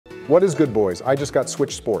What is good, boys? I just got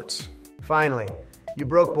Switch Sports. Finally. You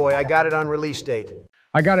broke, boy. I got it on release date.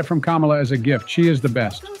 I got it from Kamala as a gift. She is the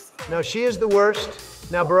best. No, she is the worst.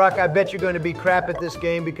 Now, Barack, I bet you're going to be crap at this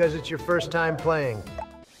game because it's your first time playing.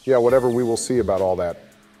 Yeah, whatever, we will see about all that.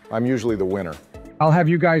 I'm usually the winner. I'll have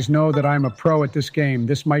you guys know that I'm a pro at this game.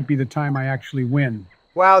 This might be the time I actually win.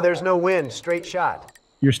 Wow, there's no win. Straight shot.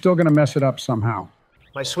 You're still gonna mess it up somehow.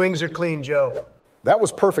 My swings are clean, Joe. That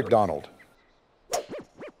was perfect, Donald.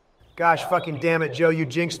 Gosh fucking damn it, Joe, you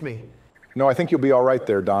jinxed me. No, I think you'll be all right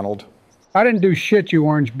there, Donald. I didn't do shit, you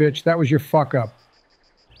orange bitch. That was your fuck up.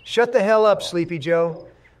 Shut the hell up, Sleepy Joe.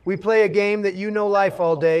 We play a game that you know life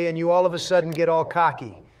all day and you all of a sudden get all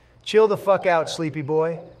cocky. Chill the fuck out, Sleepy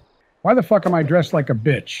boy. Why the fuck am I dressed like a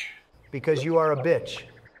bitch? Because you are a bitch.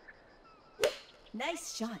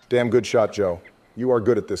 Nice shot. Damn good shot, Joe. You are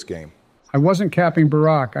good at this game. I wasn't capping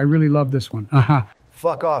Barack. I really love this one.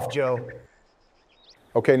 Fuck off, Joe.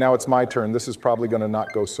 Okay, now it's my turn. This is probably gonna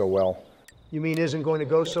not go so well. You mean isn't going to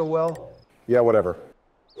go so well? Yeah, whatever.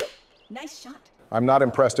 Nice shot. I'm not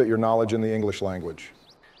impressed at your knowledge in the English language.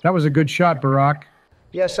 That was a good shot, Barack.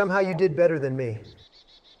 Yeah, somehow you did better than me.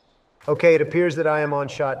 Okay, it appears that I am on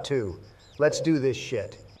shot 2. Let's do this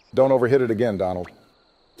shit. Don't overhit it again, Donald.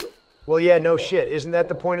 Well, yeah, no shit. Isn't that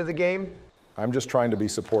the point of the game? I'm just trying to be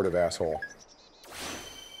supportive, asshole.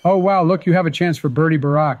 Oh, wow, look, you have a chance for birdie,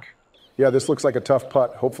 Barack. Yeah, this looks like a tough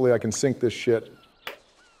putt. Hopefully I can sink this shit.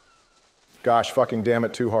 Gosh, fucking damn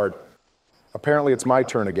it, too hard. Apparently it's my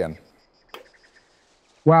turn again.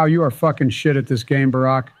 Wow, you are fucking shit at this game,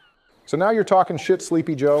 Barack. So now you're talking shit,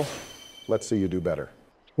 Sleepy Joe? Let's see you do better.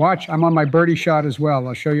 Watch, I'm on my birdie shot as well.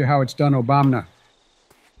 I'll show you how it's done, Obama.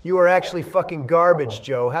 You are actually fucking garbage,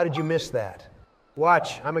 Joe. How did you miss that?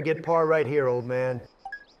 Watch, I'm gonna get par right here, old man.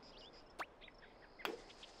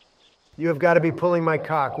 You have got to be pulling my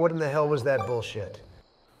cock. What in the hell was that bullshit?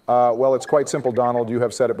 Well, it's quite simple, Donald. You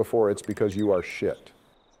have said it before. It's because you are shit.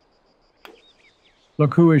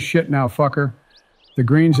 Look who is shit now, fucker. The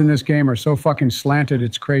greens in this game are so fucking slanted,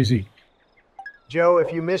 it's crazy. Joe,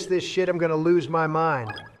 if you miss this shit, I'm gonna lose my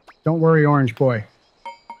mind. Don't worry, orange boy.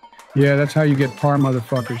 Yeah, that's how you get par,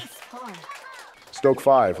 motherfuckers. Nice par. Stoke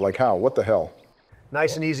 5, like how? What the hell?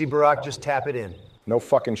 Nice and easy, Barack. Just tap it in. No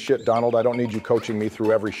fucking shit, Donald. I don't need you coaching me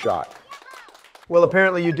through every shot. Well,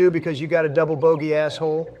 apparently you do because you got a double bogey,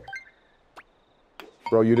 asshole.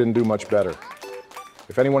 Bro, you didn't do much better.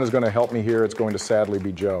 If anyone is going to help me here, it's going to sadly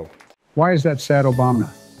be Joe. Why is that sad, Obama?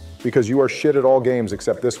 Because you are shit at all games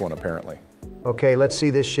except this one, apparently. Okay, let's see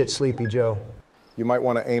this shit, Sleepy Joe. You might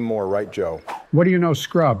want to aim more, right, Joe? What do you know,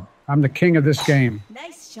 scrub? I'm the king of this game.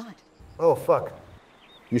 Nice shot. Oh, fuck.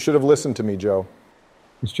 You should have listened to me, Joe.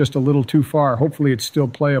 It's just a little too far. Hopefully it's still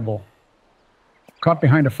playable. Caught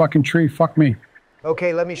behind a fucking tree, fuck me.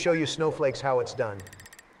 Okay, let me show you snowflakes how it's done.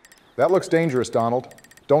 That looks dangerous, Donald.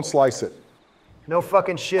 Don't slice it. No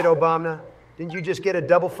fucking shit, Obama. Didn't you just get a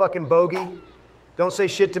double fucking bogey? Don't say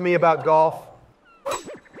shit to me about golf.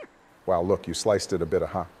 Wow, look, you sliced it a bit,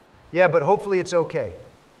 huh? Yeah, but hopefully it's okay.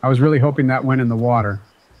 I was really hoping that went in the water.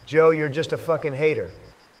 Joe, you're just a fucking hater.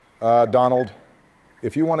 Donald,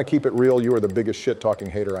 if you want to keep it real, you are the biggest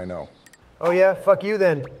shit-talking hater I know. Oh yeah? Fuck you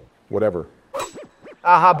then. Whatever.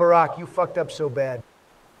 Aha, Barack, you fucked up so bad.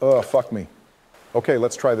 Fuck me. Okay,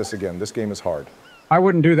 let's try this again. This game is hard. I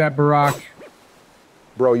wouldn't do that, Barack.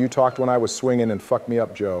 Bro, you talked when I was swinging and fucked me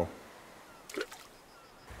up, Joe.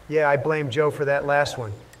 Yeah, I blame Joe for that last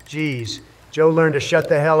one. Jeez, Joe learned to shut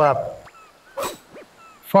the hell up.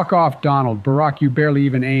 Fuck off, Donald. Barack, you barely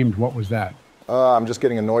even aimed. What was that? I'm just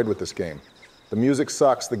getting annoyed with this game. The music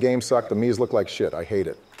sucks, the game sucked, the me's look like shit. I hate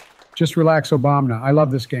it. Just relax, Obama. I love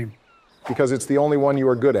this game. Because it's the only one you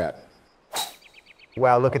are good at.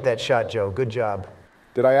 Wow, look at that shot, Joe. Good job.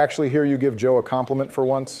 Did I actually hear you give Joe a compliment for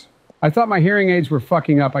once? I thought my hearing aids were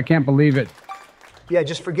fucking up. I can't believe it. Yeah,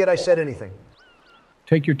 just forget I said anything.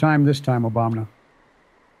 Take your time this time, Obama.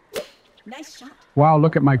 Nice shot. Wow,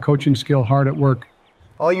 look at my coaching skill, hard at work.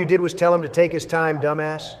 All you did was tell him to take his time,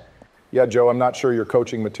 dumbass. Yeah, Joe, I'm not sure you're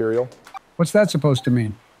coaching material. What's that supposed to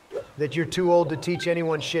mean? That you're too old to teach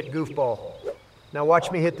anyone shit, goofball. Now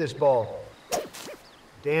watch me hit this ball.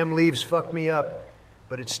 Damn leaves fucked me up,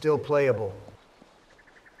 but it's still playable.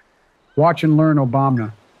 Watch and learn,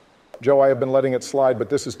 Obama. Joe, I have been letting it slide, but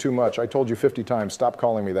this is too much. I told you 50 times, stop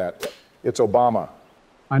calling me that. It's Obama.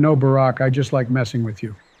 I know, Barack. I just like messing with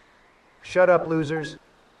you. Shut up, losers.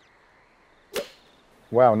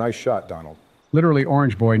 Wow, nice shot, Donald. Literally,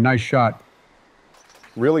 orange boy. Nice shot.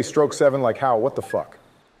 Really, stroke 7 like how? What the fuck?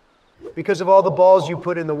 Because of all the balls you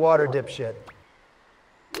put in the water, dipshit.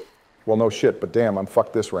 Well, no shit, but damn, I'm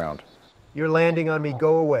fucked this round. You're landing on me.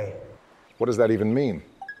 Go away. What does that even mean?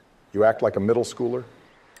 You act like a middle schooler?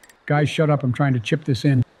 Guys, shut up. I'm trying to chip this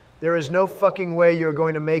in. There is no fucking way you're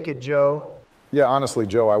going to make it, Joe. Yeah, honestly,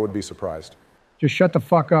 Joe, I would be surprised. Just shut the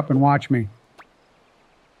fuck up and watch me.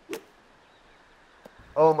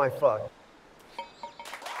 Oh my fuck.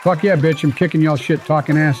 Fuck yeah, bitch. I'm kicking y'all shit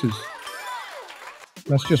talking asses.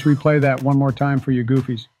 Let's just replay that one more time for you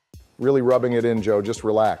goofies. Really rubbing it in, Joe. Just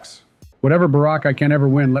relax. Whatever, Barack, I can't ever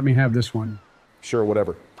win. Let me have this one. Sure,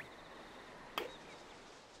 whatever.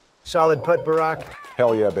 Solid putt, Barack.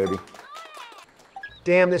 Hell yeah, baby.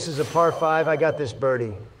 Damn, this is a par 5. I got this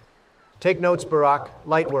birdie. Take notes, Barack.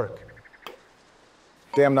 Light work.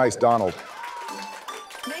 Damn nice, Donald.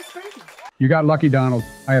 Nice birdie. You got lucky, Donald.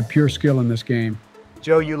 I have pure skill in this game.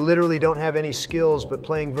 Joe, you literally don't have any skills but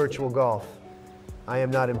playing virtual golf. I am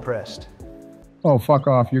not impressed. Oh, fuck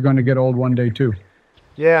off. You're going to get old one day, too.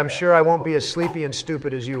 Yeah, I'm sure I won't be as sleepy and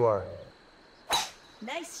stupid as you are.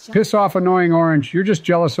 Nice shot. Piss off, annoying orange. You're just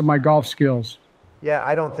jealous of my golf skills. Yeah,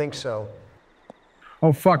 I don't think so.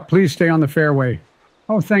 Oh, fuck. Please stay on the fairway.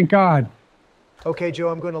 Oh, thank God. Okay, Joe,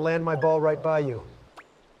 I'm going to land my ball right by you.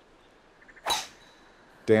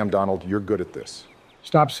 Damn, Donald, you're good at this.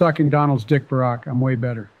 Stop sucking Donald's dick, Barack. I'm way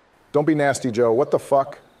better. Don't be nasty, Joe. What the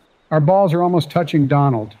fuck? Our balls are almost touching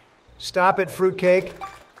Donald. Stop it, fruitcake.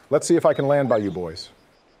 Let's see if I can land by you boys.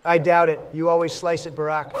 I doubt it. You always slice it,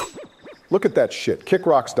 Barack. Look at that shit. Kick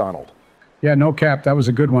rocks, Donald. Yeah, no cap. That was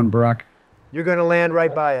a good one, Barack. You're going to land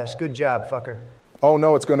right by us. Good job, fucker. Oh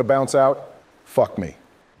no, it's going to bounce out? Fuck me.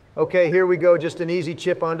 Okay, here we go. Just an easy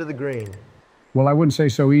chip onto the green. Well, I wouldn't say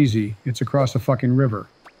so easy. It's across a fucking river.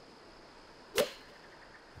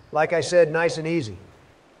 Like I said, nice and easy.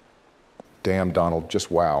 Damn, Donald,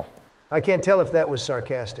 just wow. I can't tell if that was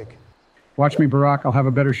sarcastic. Watch me, Barack. I'll have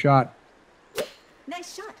a better shot.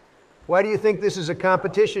 Nice shot. Why do you think this is a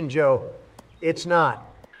competition, Joe? It's not.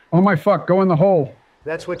 Oh, my fuck. Go in the hole.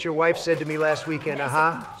 That's what your wife said to me last weekend,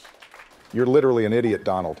 You're literally an idiot,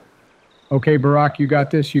 Donald. Okay, Barack, you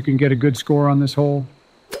got this. You can get a good score on this hole.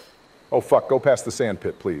 Oh fuck, go past the sand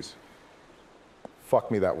pit, please.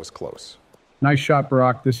 Fuck me, that was close. Nice shot,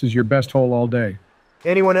 Barack. This is your best hole all day.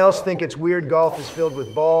 Anyone else think it's weird golf is filled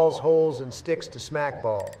with balls, holes, and sticks to smack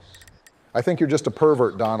balls? I think you're just a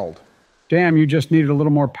pervert, Donald. Damn, you just needed a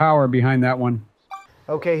little more power behind that one.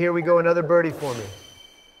 Okay, here we go. Another birdie for me.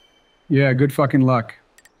 Yeah, good fucking luck.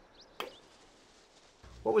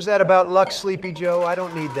 What was that about luck, Sleepy Joe? I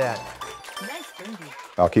don't need that. Nice birdie.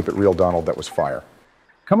 I'll keep it real, Donald, that was fire.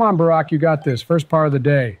 Come on, Barack, you got this. First par of the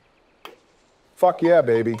day. Fuck yeah,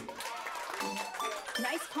 baby.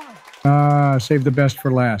 Nice par. Save the best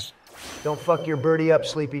for last. Don't fuck your birdie up,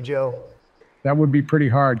 Sleepy Joe. That would be pretty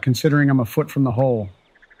hard, considering I'm a foot from the hole.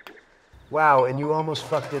 Wow, and you almost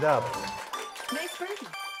fucked it up. Nice birdie.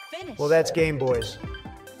 Finish. Well, that's game, boys.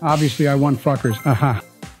 Obviously, I won, fuckers. Aha.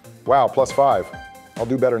 Wow, +5. I'll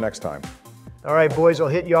do better next time. All right, boys, I'll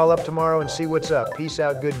hit y'all up tomorrow and see what's up. Peace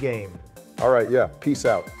out, good game. All right, yeah, peace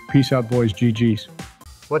out. Peace out, boys. GG's.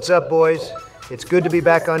 What's up, boys? It's good to be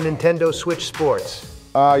back on Nintendo Switch Sports.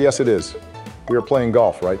 Yes it is. We were playing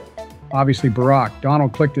golf, right? Obviously, Barack.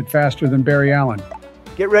 Donald clicked it faster than Barry Allen.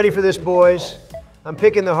 Get ready for this, boys. I'm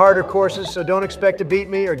picking the harder courses, so don't expect to beat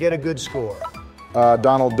me or get a good score.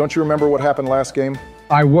 Donald, don't you remember what happened last game?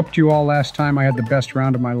 I whooped you all last time. I had the best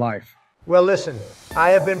round of my life. Well, listen, I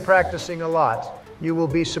have been practicing a lot. You will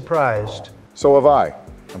be surprised. So have I.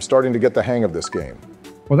 I'm starting to get the hang of this game.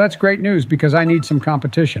 Well, that's great news because I need some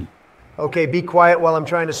competition. Okay, be quiet while I'm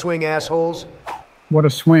trying to swing, assholes. What a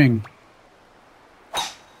swing.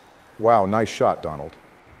 Wow, nice shot, Donald.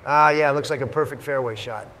 Yeah, looks like a perfect fairway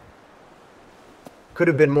shot. Could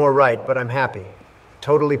have been more right, but I'm happy.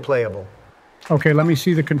 Totally playable. Okay, let me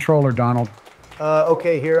see the controller, Donald.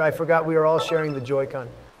 Okay, here, I forgot we are all sharing the Joy-Con.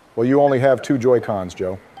 Well, you only have 2 Joy-Cons,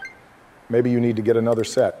 Joe. Maybe you need to get another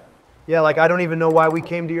set. Yeah, like I don't even know why we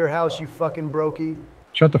came to your house, you fucking brokey.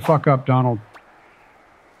 Shut the fuck up, Donald.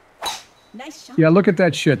 Nice shot. Yeah, look at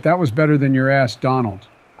that shit. That was better than your ass, Donald.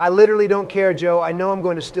 I literally don't care, Joe. I know I'm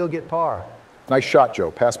going to still get par. Nice shot,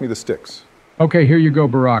 Joe. Pass me the sticks. Okay, here you go,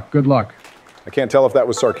 Barack. Good luck. I can't tell if that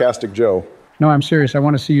was sarcastic, Joe. No, I'm serious. I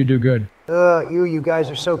want to see you do good. You guys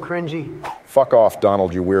are so cringy. Fuck off,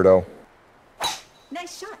 Donald, you weirdo.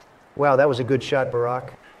 Nice shot. Wow, that was a good shot,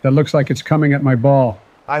 Barack. That looks like it's coming at my ball.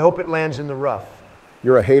 I hope it lands in the rough.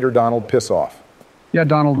 You're a hater, Donald. Piss off. Yeah,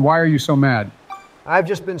 Donald, why are you so mad? I've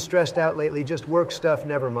just been stressed out lately. Just work stuff,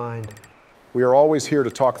 never mind. We are always here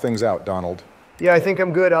to talk things out, Donald. Yeah, I think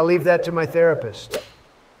I'm good. I'll leave that to my therapist.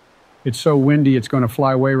 It's so windy, it's going to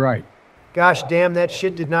fly way right. Gosh damn, that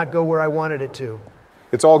shit did not go where I wanted it to.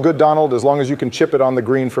 It's all good, Donald, as long as you can chip it on the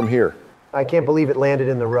green from here. I can't believe it landed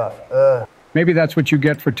in the rough. Maybe that's what you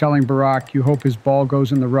get for telling Barack you hope his ball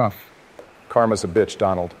goes in the rough. Karma's a bitch,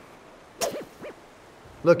 Donald.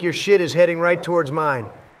 Look, your shit is heading right towards mine.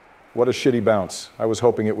 What a shitty bounce. I was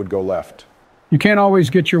hoping it would go left. You can't always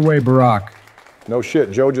get your way, Barack. No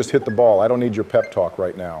shit, Joe just hit the ball. I don't need your pep talk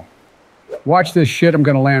right now. Watch this shit, I'm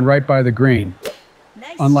gonna land right by the green.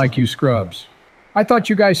 Nice Unlike shot. you scrubs. I thought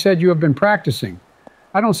you guys said you have been practicing.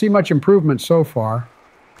 I don't see much improvement so far.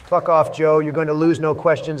 Fuck off, Joe. You're going to lose, no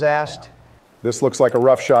questions asked. This looks like a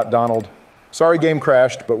rough shot, Donald. Sorry game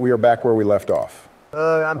crashed, but we are back where we left off.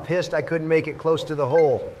 I'm pissed I couldn't make it close to the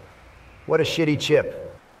hole. What a shitty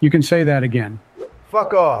chip. You can say that again.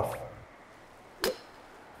 Fuck off.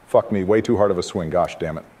 Fuck me, way too hard of a swing, gosh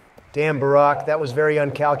damn it. Damn, Barack, that was very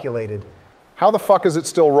uncalculated. How the fuck is it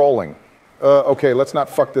still rolling? Okay, let's not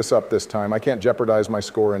fuck this up this time. I can't jeopardize my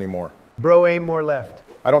score anymore. Bro, aim more left.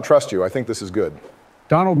 I don't trust you. I think this is good.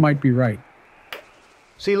 Donald might be right.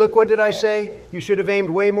 See, look, what did I say? You should have aimed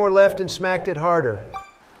way more left and smacked it harder.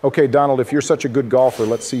 Okay, Donald, if you're such a good golfer,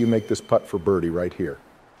 let's see you make this putt for birdie right here.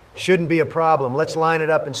 Shouldn't be a problem. Let's line it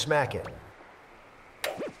up and smack it.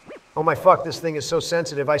 Oh my fuck, this thing is so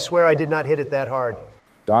sensitive. I swear I did not hit it that hard.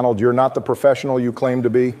 Donald, you're not the professional you claim to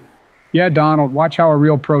be. Yeah, Donald, watch how a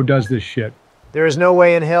real pro does this shit. There is no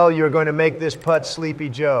way in hell you're going to make this putt, Sleepy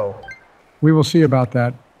Joe. We will see about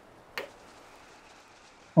that.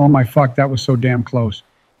 Oh my fuck, that was so damn close.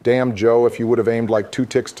 Damn, Joe, if you would have aimed like 2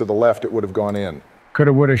 ticks to the left, it would have gone in.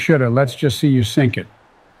 Coulda, woulda, shoulda. Let's just see you sink it.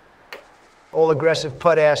 Old aggressive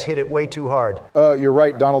putt ass hit it way too hard. You're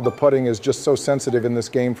right, Donald. The putting is just so sensitive in this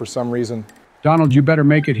game for some reason. Donald, you better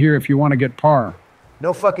make it here if you want to get par.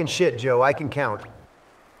 No fucking shit, Joe. I can count.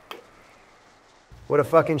 What a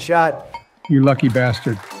fucking shot. You lucky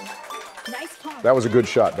bastard. Nice par. That was a good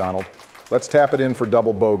shot, Donald. Let's tap it in for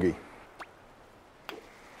double bogey.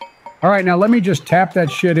 All right, now let me just tap that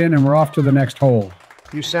shit in and we're off to the next hole.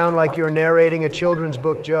 You sound like you're narrating a children's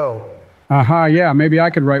book, Joe. Aha, yeah, maybe I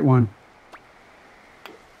could write one.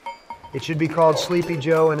 It should be called Sleepy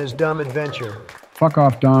Joe and His Dumb Adventure. Fuck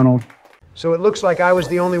off, Donald. So it looks like I was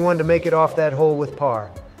the only one to make it off that hole with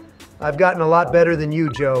par. I've gotten a lot better than you,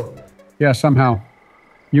 Joe. Yeah, somehow.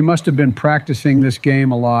 You must have been practicing this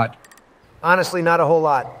game a lot. Honestly, not a whole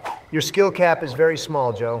lot. Your skill cap is very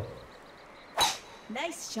small, Joe.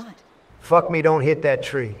 Nice shot. Fuck me, don't hit that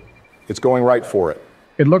tree. It's going right for it.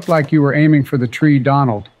 It looked like you were aiming for the tree,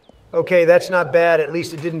 Donald. Okay, that's not bad. At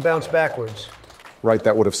least it didn't bounce backwards. Right,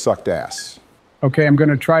 that would have sucked ass. Okay, I'm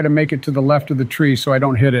going to try to make it to the left of the tree so I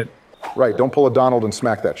don't hit it. Right, don't pull a Donald and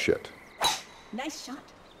smack that shit. Nice shot.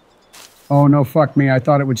 Oh, no, fuck me. I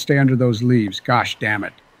thought it would stay under those leaves. Gosh damn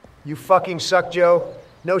it. You fucking suck, Joe.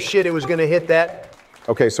 No shit it was gonna hit that.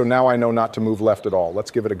 Okay, so now I know not to move left at all.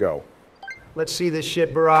 Let's give it a go. Let's see this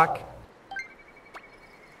shit, Barack.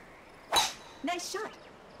 Nice shot.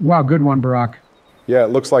 Wow, good one, Barack. Yeah, it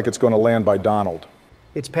looks like it's going to land by Donald.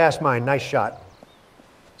 It's past mine. Nice shot.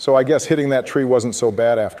 So I guess hitting that tree wasn't so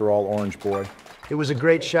bad after all, Orange Boy. It was a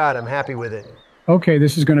great shot. I'm happy with it. Okay,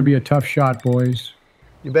 this is going to be a tough shot, boys.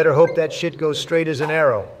 You better hope that shit goes straight as an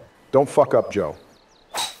arrow. Don't fuck up, Joe.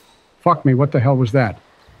 Fuck me, what the hell was that?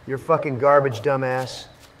 You're fucking garbage, dumbass.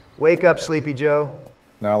 Wake up, Sleepy Joe.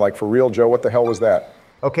 Now, like for real, Joe, what the hell was that?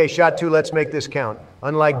 Okay, shot 2, let's make this count.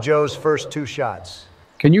 Unlike Joe's first 2 shots.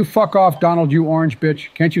 Can you fuck off, Donald, you orange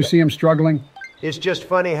bitch? Can't you see him struggling? It's just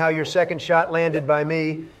funny how your second shot landed by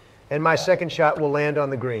me, and my second shot will land on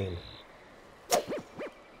the green.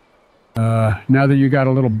 Now that you got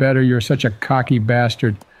a little better, you're such a cocky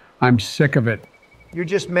bastard. I'm sick of it. You're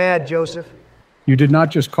just mad, Joseph. You did not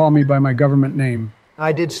just call me by my government name.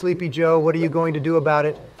 I did, Sleepy Joe. What are you going to do about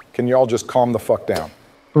it? Can you all just calm the fuck down?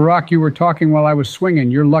 Barack, you were talking while I was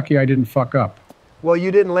swinging. You're lucky I didn't fuck up. Well,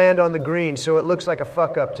 you didn't land on the green, so it looks like a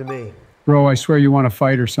fuck up to me. Bro, I swear you want to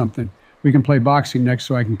fight or something. We can play boxing next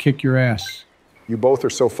so I can kick your ass. You both are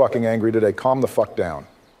so fucking angry today. Calm the fuck down.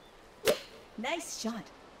 Nice shot.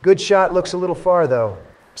 Good shot, looks a little far, though.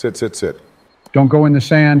 Sit, sit, sit. Don't go in the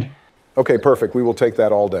sand. Okay, perfect. We will take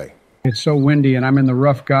that all day. It's so windy and I'm in the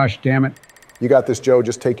rough, gosh damn it. You got this, Joe.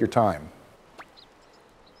 Just take your time.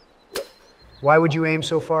 Why would you aim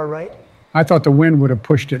so far right? I thought the wind would have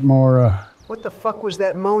pushed it more, What the fuck was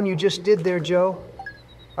that moan you just did there, Joe?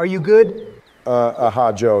 Are you good?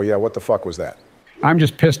 Aha, Joe. Yeah, what the fuck was that? I'm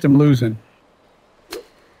just pissed I'm losing.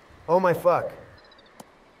 Oh my fuck.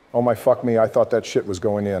 Oh my fuck me, I thought that shit was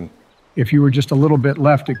going in. If you were just a little bit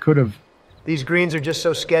left, it could have. These greens are just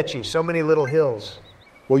so sketchy, so many little hills.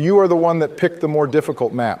 Well, you are the one that picked the more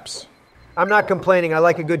difficult maps. I'm not complaining, I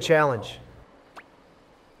like a good challenge.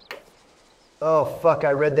 Oh fuck,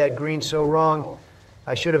 I read that green so wrong.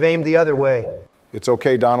 I should have aimed the other way. It's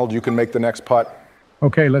okay, Donald. You can make the next putt.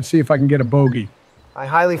 Okay, let's see if I can get a bogey. I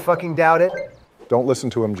highly fucking doubt it. Don't listen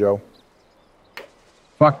to him, Joe.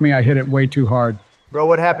 Fuck me, I hit it way too hard. Bro,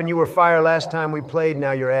 what happened? You were fire last time we played,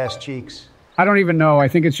 now you're ass cheeks. I don't even know. I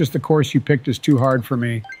think it's just the course you picked is too hard for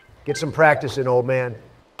me. Get some practice in, old man.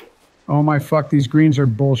 Oh my fuck, these greens are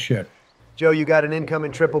bullshit. Joe, you got an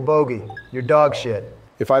incoming triple bogey. You're dog shit.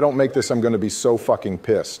 If I don't make this, I'm gonna be so fucking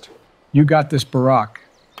pissed. You got this, Barack.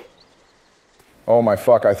 Oh my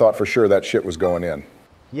fuck, I thought for sure that shit was going in.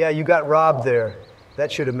 Yeah, you got robbed there.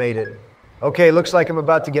 That should have made it. Okay, looks like I'm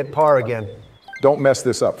about to get par again. Don't mess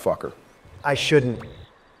this up, fucker. I shouldn't.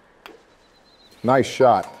 Nice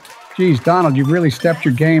shot. Geez, Donald, you've really stepped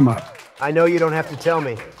your game up. I know you don't have to tell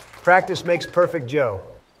me. Practice makes perfect, Joe.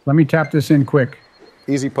 Let me tap this in quick.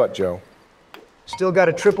 Easy putt, Joe. Still got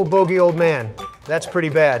a triple bogey, old man. That's pretty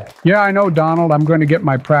bad. Yeah, I know, Donald. I'm going to get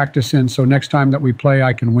my practice in so next time that we play,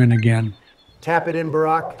 I can win again. Tap it in,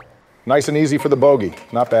 Barack. Nice and easy for the bogey.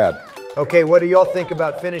 Not bad. Okay, what do y'all think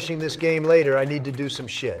about finishing this game later? I need to do some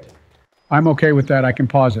shit. I'm okay with that. I can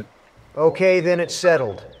pause it. Okay, then it's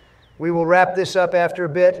settled. We will wrap this up after a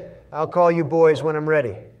bit. I'll call you boys when I'm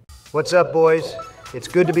ready. What's up, boys? It's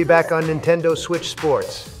good to be back on Nintendo Switch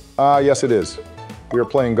Sports. Yes it is. We are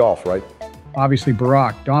playing golf, right? Obviously,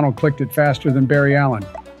 Barack. Donald clicked it faster than Barry Allen.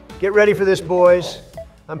 Get ready for this, boys.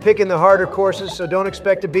 I'm picking the harder courses, so don't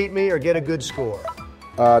expect to beat me or get a good score.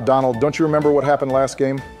 Donald, don't you remember what happened last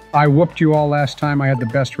game? I whooped you all last time. I had the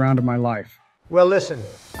best round of my life. Well, listen,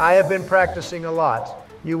 I have been practicing a lot.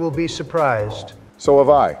 You will be surprised. So have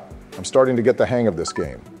I. I'm starting to get the hang of this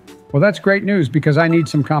game. Well, that's great news because I need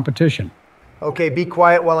some competition. Okay, be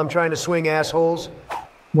quiet while I'm trying to swing, assholes.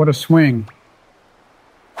 What a swing.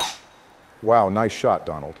 Wow, nice shot,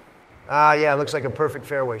 Donald. Yeah, looks like a perfect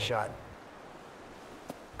fairway shot.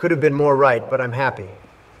 Could have been more right, but I'm happy.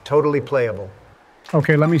 Totally playable.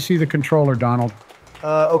 Okay, let me see the controller, Donald.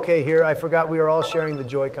 Okay, here, I forgot we are all sharing the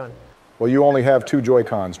Joy-Con. Well, you only have 2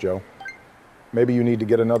 Joy-Cons, Joe. Maybe you need to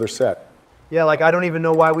get another set. Yeah, like I don't even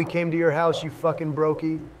know why we came to your house, you fucking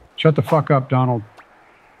brokey. Shut the fuck up, Donald.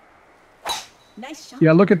 Nice shot.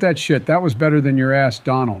 Yeah, look at that shit. That was better than your ass,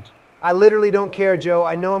 Donald. I literally don't care, Joe.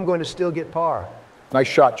 I know I'm going to still get par. Nice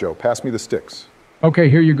shot, Joe. Pass me the sticks. Okay,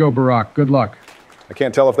 here you go, Barack. Good luck. I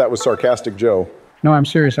can't tell if that was sarcastic, Joe. No, I'm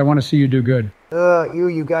serious. I want to see you do good.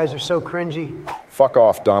 You guys are so cringy. Fuck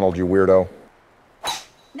off, Donald, you weirdo.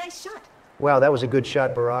 Nice shot. Wow, that was a good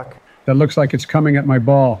shot, Barack. That looks like it's coming at my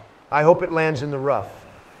ball. I hope it lands in the rough.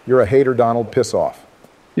 You're a hater, Donald. Piss off.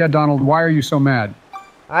 Yeah, Donald, why are you so mad?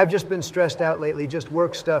 I've just been stressed out lately. Just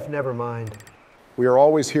work stuff, never mind. We are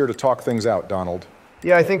always here to talk things out, Donald.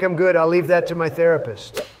 Yeah, I think I'm good. I'll leave that to my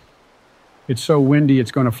therapist. It's so windy,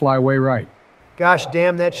 it's going to fly way right. Gosh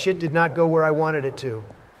damn, that shit did not go where I wanted it to.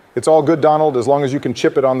 It's all good, Donald, as long as you can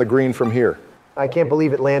chip it on the green from here. I can't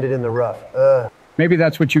believe it landed in the rough. Maybe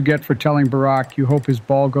that's what you get for telling Barack you hope his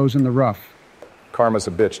ball goes in the rough. Karma's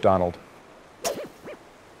a bitch, Donald.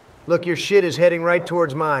 Look, your shit is heading right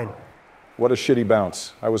towards mine. What a shitty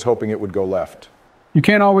bounce. I was hoping it would go left. You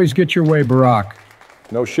can't always get your way, Barack.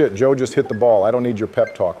 No shit, Joe just hit the ball. I don't need your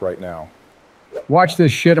pep talk right now. Watch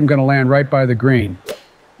this shit, I'm going to land right by the green.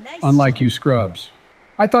 Nice. Unlike you scrubs.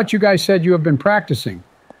 I thought you guys said you have been practicing.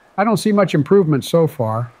 I don't see much improvement so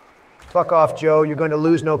far. Fuck off, Joe. You're going to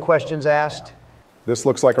lose, no questions asked. This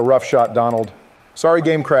looks like a rough shot, Donald. Sorry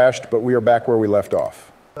game crashed, but we are back where we left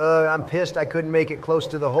off. I'm pissed I couldn't make it close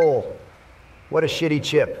to the hole. What a shitty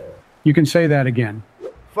chip. You can say that again.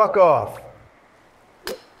 Fuck off.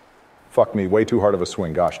 Fuck me, way too hard of a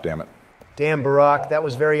swing, gosh damn it. Damn, Barack, that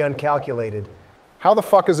was very uncalculated. How the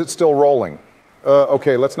fuck is it still rolling?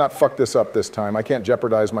 Okay, let's not fuck this up this time. I can't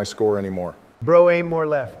jeopardize my score anymore. Bro, aim more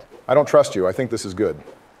left. I don't trust you. I think this is good.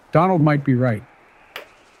 Donald might be right.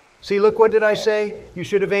 See, look, what did I say? You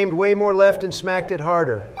should have aimed way more left and smacked it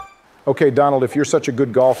harder. Okay, Donald, if you're such a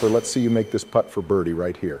good golfer, let's see you make this putt for birdie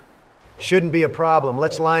right here. Shouldn't be a problem.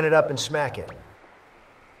 Let's line it up and smack it.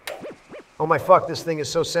 Oh my fuck, this thing is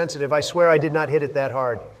so sensitive. I swear I did not hit it that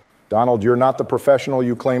hard. Donald, you're not the professional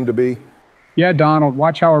you claim to be. Yeah, Donald,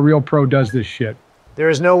 watch how a real pro does this shit. There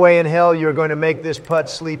is no way in hell you're going to make this putt,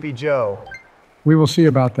 Sleepy Joe. We will see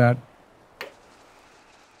about that.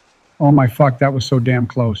 Oh my fuck, that was so damn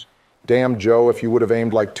close. Damn, Joe, if you would have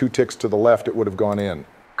aimed like 2 ticks to the left, it would have gone in.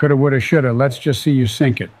 Coulda, woulda, shoulda. Let's just see you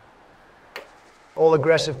sink it. Old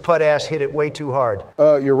aggressive putt ass hit it way too hard.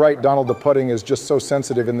 You're right, Donald. The putting is just so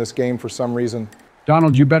sensitive in this game for some reason.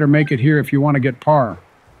 Donald, you better make it here if you want to get par.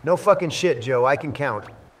 No fucking shit, Joe. I can count.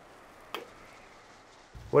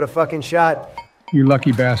 What a fucking shot. You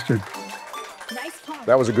lucky bastard. Nice par.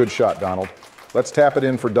 That was a good shot, Donald. Let's tap it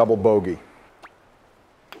in for double bogey.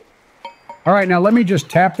 All right, now let me just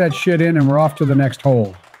tap that shit in and we're off to the next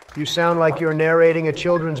hole. You sound like you're narrating a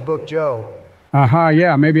children's book, Joe. Aha,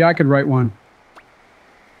 yeah, maybe I could write one.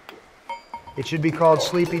 It should be called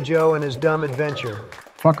Sleepy Joe and His Dumb Adventure.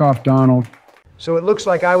 Fuck off, Donald. So it looks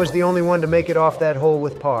like I was the only one to make it off that hole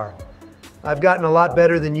with par. I've gotten a lot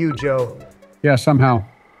better than you, Joe. Yeah, somehow.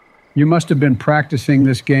 You must have been practicing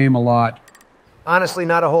this game a lot. Honestly,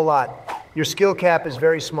 not a whole lot. Your skill cap is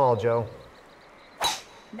very small, Joe.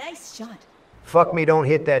 Nice shot. Fuck me, don't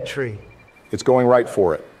hit that tree. It's going right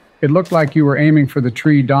for it. It looked like you were aiming for the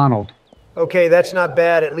tree, Donald. Okay, that's not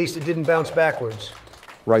bad. At least it didn't bounce backwards.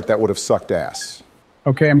 Right, that would have sucked ass.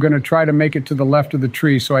 Okay, I'm going to try to make it to the left of the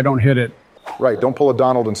tree so I don't hit it. Right, don't pull a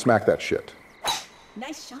Donald and smack that shit.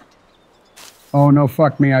 Nice shot. Oh, no,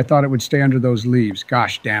 fuck me. I thought it would stay under those leaves.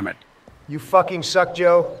 Gosh damn it. You fucking suck,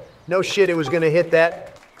 Joe. No shit it was gonna hit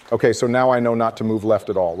that. Okay, so now I know not to move left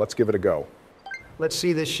at all. Let's give it a go. Let's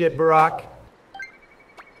see this shit, Barack.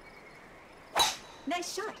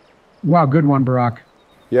 Nice shot. Wow, good one, Barack.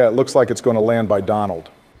 Yeah, it looks like it's going to land by Donald.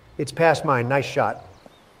 It's past mine. Nice shot.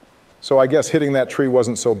 So I guess hitting that tree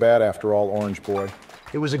wasn't so bad after all, Orange Boy.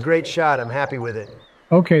 It was a great shot. I'm happy with it.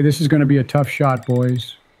 Okay, this is going to be a tough shot,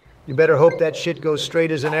 boys. You better hope that shit goes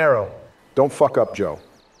straight as an arrow. Don't fuck up, Joe.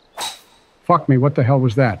 Fuck me, what the hell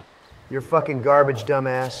was that? You're fucking garbage,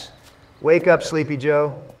 dumbass. Wake up, Sleepy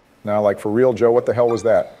Joe. Now, like for real, Joe, what the hell was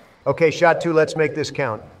that? Okay, shot 2, let's make this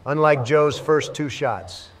count. Unlike Joe's first 2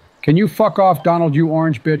 shots. Can you fuck off, Donald, you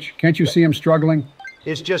orange bitch? Can't you see him struggling?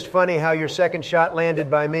 It's just funny how your second shot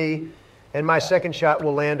landed by me, and my second shot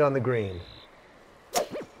will land on the green.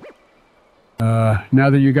 Now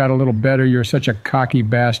that you got a little better, you're such a cocky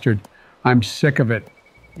bastard. I'm sick of it.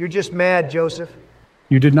 You're just mad, Joseph.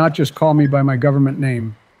 You did not just call me by my government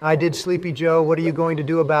name. I did, Sleepy Joe. What are you going to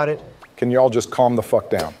do about it? Can you all just calm the fuck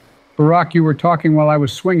down? Barack, you were talking while I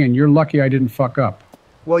was swinging. You're lucky I didn't fuck up.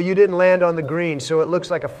 Well, you didn't land on the green, so it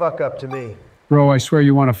looks like a fuck-up to me. Bro, I swear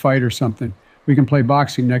you want to fight or something. We can play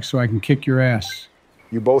boxing next so I can kick your ass.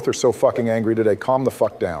 You both are so fucking angry today. Calm the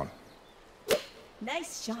fuck down.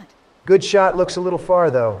 Nice shot. Good shot, looks a little far,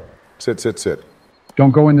 though. Sit, sit, sit. Don't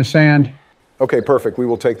go in the sand. Okay, perfect. We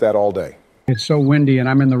will take that all day. It's so windy and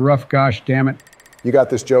I'm in the rough, gosh damn it. You got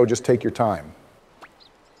this, Joe. Just take your time.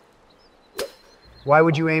 Why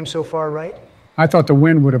would you aim so far right? I thought the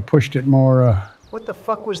wind would have pushed it more, What the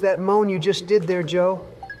fuck was that moan you just did there, Joe?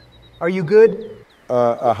 Are you good?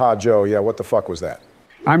 Aha, Joe. Yeah, what the fuck was that?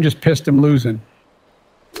 I'm just pissed I'm losing.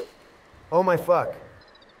 Oh my fuck.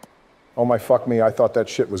 Oh my fuck me, I thought that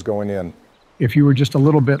shit was going in. If you were just a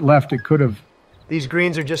little bit left, it could have. These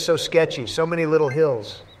greens are just so sketchy, so many little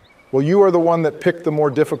hills. Well, you are the one that picked the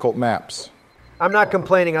more difficult maps. I'm not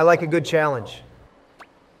complaining, I like a good challenge.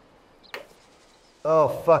 Oh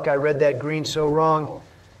fuck, I read that green so wrong.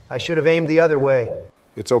 I should have aimed the other way.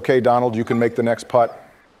 It's okay, Donald. You can make the next putt.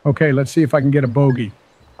 Okay, let's see if I can get a bogey.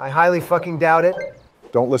 I highly fucking doubt it.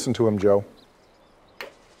 Don't listen to him, Joe.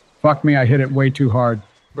 Fuck me, I hit it way too hard.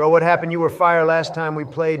 Bro, what happened? You were fire last time we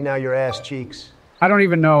played, now you're ass cheeks. I don't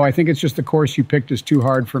even know. I think it's just the course you picked is too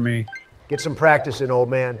hard for me. Get some practice in, old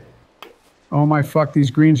man. Oh my fuck, these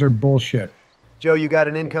greens are bullshit. Joe, you got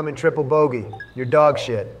an incoming triple bogey. You're dog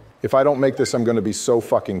shit. If I don't make this, I'm going to be so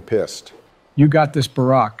fucking pissed. You got this,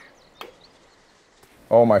 Barack.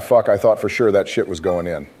 Oh my fuck, I thought for sure that shit was going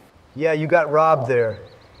in. Yeah, you got robbed there.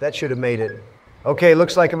 That should have made it. Okay,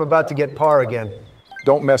 looks like I'm about to get par again.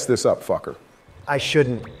 Don't mess this up, fucker. I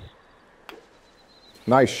shouldn't.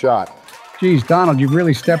 Nice shot. Geez, Donald, you've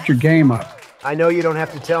really stepped your game up. I know you don't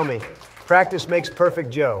have to tell me. Practice makes perfect,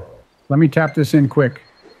 Joe. Let me tap this in quick.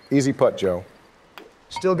 Easy putt, Joe.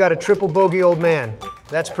 Still got a triple bogey, old man.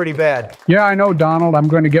 That's pretty bad. Yeah, I know, Donald. I'm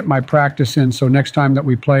going to get my practice in so next time that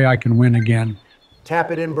we play, I can win again.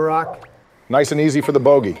 Tap it in, Barack. Nice and easy for the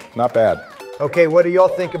bogey. Not bad. Okay, what do y'all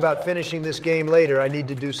think about finishing this game later? I need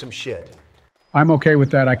to do some shit. I'm okay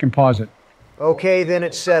with that. I can pause it. Okay, then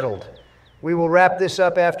it's settled. We will wrap this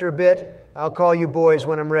up after a bit. I'll call you boys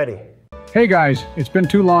when I'm ready. Hey, guys. It's been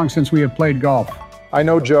too long since we have played golf. I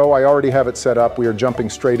know, Joe. I already have it set up. We are jumping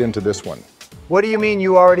straight into this one. What do you mean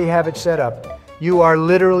you already have it set up? You are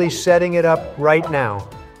literally setting it up right now.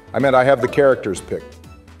 I meant I have the characters picked.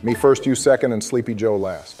 Me first, you second, and Sleepy Joe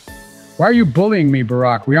last. Why are you bullying me,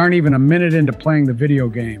 Barack? We aren't even a minute into playing the video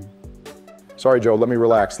game. Sorry, Joe. Let me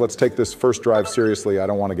relax. Let's take this first drive seriously. I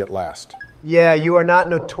don't want to get last. Yeah, you are not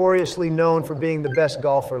notoriously known for being the best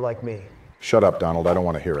golfer like me. Shut up, Donald. I don't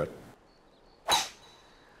want to hear it.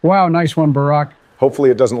 Wow, nice one, Barack. Hopefully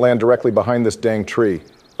it doesn't land directly behind this dang tree.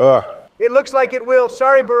 Ugh. It looks like it will.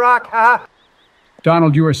 Sorry, Barack. Haha.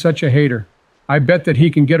 Donald, you are such a hater. I bet that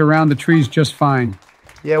he can get around the trees just fine.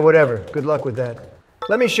 Yeah, whatever. Good luck with that.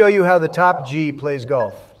 Let me show you how the top G plays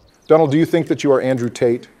golf. Donald, do you think that you are Andrew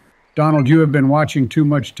Tate? Donald, you have been watching too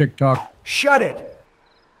much TikTok. Shut it!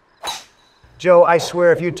 Joe, I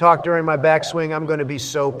swear if you talk during my backswing, I'm going to be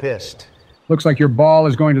so pissed. Looks like your ball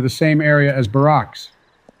is going to the same area as Barack's.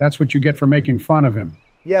 That's what you get for making fun of him.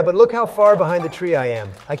 Yeah, but look how far behind the tree I am.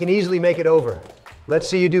 I can easily make it over. Let's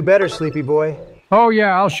see you do better, sleepy boy. Oh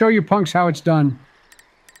yeah, I'll show you punks how it's done.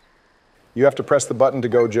 You have to press the button to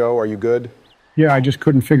go, Joe. Are you good? Yeah, I just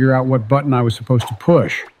couldn't figure out what button I was supposed to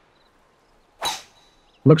push.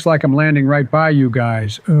 Looks like I'm landing right by you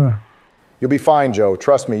guys. Ugh. You'll be fine, Joe.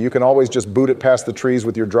 Trust me, you can always just boot it past the trees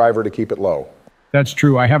with your driver to keep it low. That's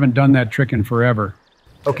true. I haven't done that trick in forever.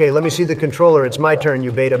 Okay, let me see the controller. It's my turn,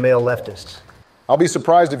 you beta male leftists. I'll be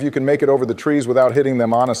surprised if you can make it over the trees without hitting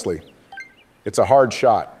them, honestly. It's a hard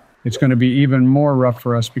shot. It's going to be even more rough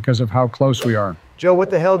for us because of how close we are. Joe,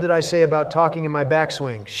 what the hell did I say about talking in my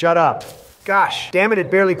backswing? Shut up. Gosh, damn it,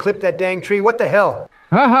 it barely clipped that dang tree. What the hell?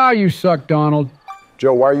 Haha, you suck, Donald.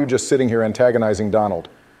 Joe, why are you just sitting here antagonizing Donald?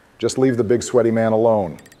 Just leave the big sweaty man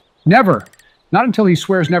alone. Never. Not until he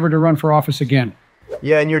swears never to run for office again.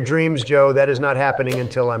 Yeah, in your dreams, Joe, that is not happening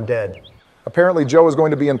until I'm dead. Apparently, Joe is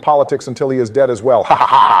going to be in politics until he is dead as well. Ha ha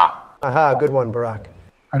ha! Aha, good one, Barack.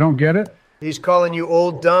 I don't get it. He's calling you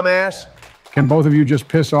old dumbass? Can both of you just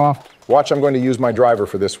piss off? Watch, I'm going to use my driver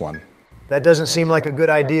for this one. That doesn't seem like a good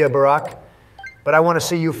idea, Barack. But I want to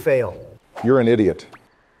see you fail. You're an idiot.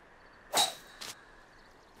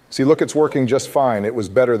 See, look, it's working just fine. It was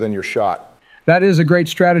better than your shot. That is a great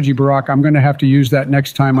strategy, Barack. I'm going to have to use that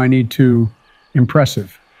next time I need to.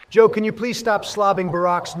 Impressive. Joe, can you please stop slobbing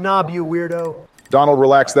Barack's knob, you weirdo? Donald,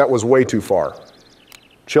 relax. That was way too far.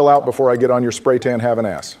 Chill out before I get on your spray tan have an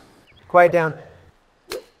ass. Quiet down.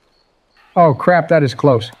 Oh, crap, that is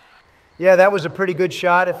close. Yeah, that was a pretty good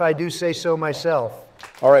shot, if I do say so myself.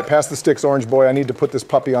 All right, pass the sticks, orange boy. I need to put this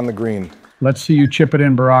puppy on the green. Let's see you chip it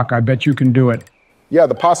in, Barack. I bet you can do it. Yeah,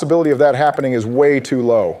 the possibility of that happening is way too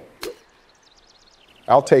low.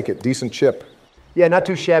 I'll take it. Decent chip. Yeah, not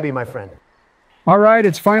too shabby, my friend. All right,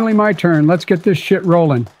 it's finally my turn. Let's get this shit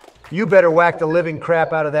rolling. You better whack the living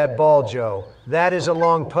crap out of that ball, Joe. That is a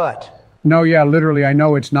long putt. No, yeah, literally, I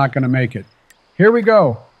know it's not going to make it. Here we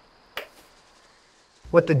go.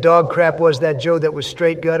 What the dog crap was that, Joe, that was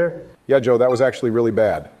straight gutter? Yeah, Joe, that was actually really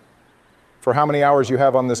bad. For how many hours you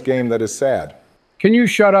have on this game, that is sad. Can you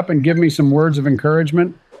shut up and give me some words of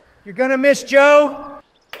encouragement? You're gonna miss, Joe?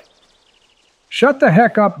 Shut the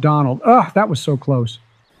heck up, Donald. Ugh, that was so close.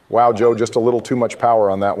 Wow, Joe, just a little too much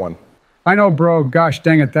power on that one. I know, bro. Gosh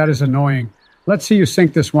dang it, that is annoying. Let's see you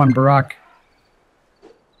sink this one, Barack.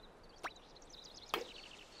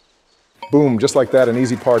 Boom, just like that, an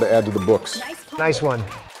easy par to add to the books. Nice one.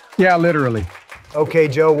 Yeah, literally. Okay,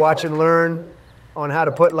 Joe, watch and learn on how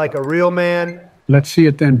to putt like a real man. Let's see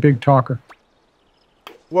it then, big talker.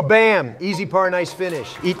 Well, bam! Easy par, nice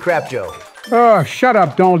finish. Eat crap, Joe. Oh, shut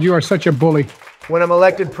up, Donald. You are such a bully. When I'm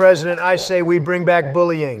elected president, I say we bring back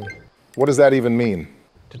bullying. What does that even mean?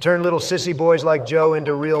 To turn little sissy boys like Joe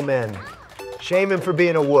into real men. Shame him for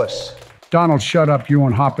being a wuss. Donald, shut up. You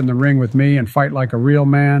won't hop in the ring with me and fight like a real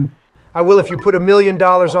man. I will if you put $1 million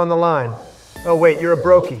on the line. Oh, wait, you're a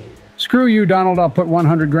brokey. Screw you, Donald. I'll put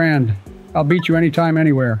 100 grand. I'll beat you anytime,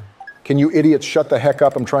 anywhere. Can you idiots shut the heck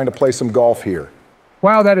up? I'm trying to play some golf here.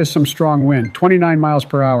 Wow, that is some strong wind. 29 miles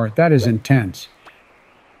per hour. That is intense.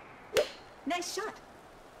 Nice shot.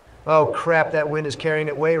 Oh, crap, that wind is carrying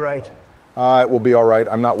it way right. It will be all right.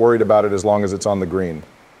 I'm not worried about it as long as it's on the green.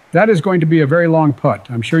 That is going to be a very long putt.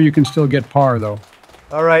 I'm sure you can still get par, though.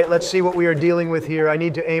 All right, let's see what we are dealing with here. I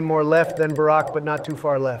need to aim more left than Barack, but not too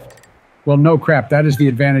far left. Well, no crap. That is the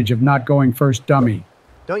advantage of not going first, dummy.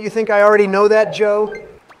 Don't you think I already know that, Joe?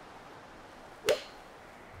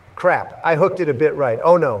 Crap, I hooked it a bit right.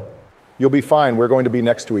 Oh, no. You'll be fine. We're going to be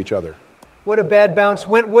next to each other. What a bad bounce.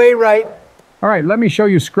 Went way right. All right, let me show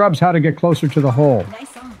you scrubs how to get closer to the hole.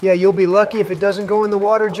 Nice on. Yeah, you'll be lucky if it doesn't go in the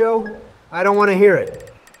water, Joe. I don't want to hear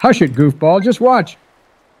it. Hush it, goofball. Just watch.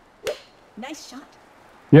 Nice shot.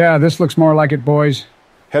 Yeah, this looks more like it, boys.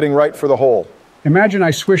 Heading right for the hole. Imagine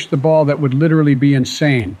I swished the ball. That would literally be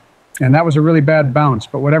insane. And that was a really bad bounce,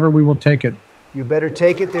 but whatever, we will take it. You better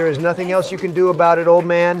take it. There is nothing else you can do about it, old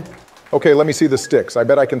man. Okay, let me see the sticks. I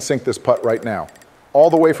bet I can sink this putt right now. All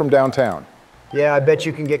the way from downtown. Yeah, I bet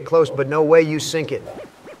you can get close, but no way you sink it.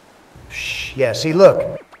 Shh. Yeah, see,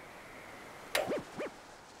 look.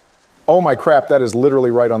 Oh my crap, that is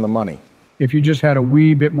literally right on the money. If you just had a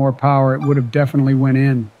wee bit more power, it would have definitely went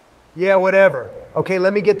in. Yeah, whatever. Okay,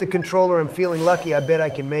 let me get the controller. I'm feeling lucky. I bet I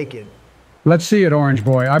can make it. Let's see it, Orange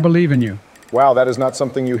Boy. I believe in you. Wow, that is not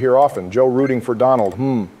something you hear often. Joe rooting for Donald.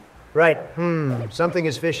 Right. Something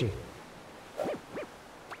is fishy.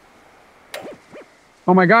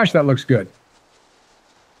 Oh my gosh, that looks good.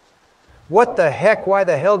 What the heck? Why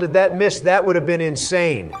the hell did that miss? That would have been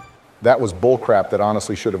insane. That was bullcrap that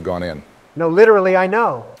honestly should have gone in. No, literally, I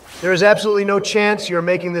know. There is absolutely no chance you're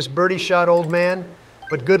making this birdie shot, old man.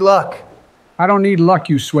 But good luck. I don't need luck,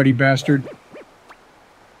 you sweaty bastard.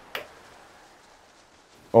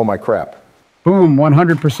 Oh my crap. Boom,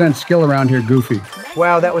 100% skill around here, Goofy.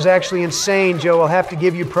 Wow, that was actually insane, Joe. I'll have to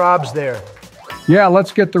give you probs there. Yeah,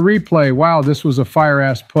 let's get the replay. Wow, this was a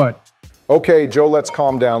fire-ass putt. Okay, Joe, let's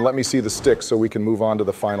calm down. Let me see the sticks so we can move on to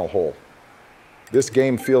the final hole. This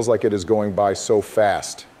game feels like it is going by so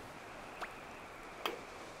fast.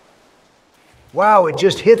 Wow, it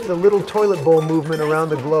just hit the little toilet bowl movement around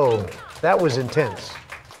the globe. That was intense.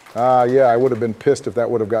 Yeah, I would have been pissed if that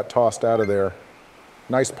would have got tossed out of there.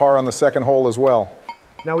 Nice par on the second hole as well.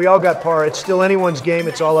 Now, we all got par. It's still anyone's game.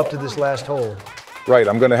 It's all up to this last hole. Right,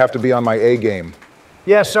 I'm going to have to be on my A game.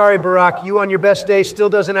 Yeah, sorry, Barack. You on your best day still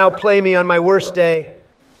doesn't outplay me on my worst day.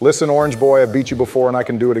 Listen, Orange Boy, I beat you before and I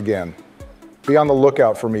can do it again. Be on the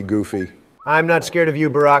lookout for me, Goofy. I'm not scared of you,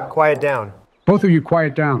 Barack. Quiet down. Both of you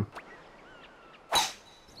quiet down.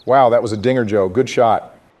 Wow, that was a dinger, Joe. Good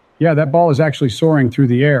shot. Yeah, that ball is actually soaring through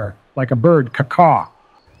the air, like a bird, caw.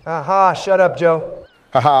 Aha, shut up, Joe.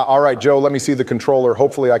 Haha, all right, Joe, let me see the controller.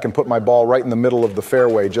 Hopefully I can put my ball right in the middle of the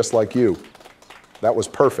fairway, just like you. That was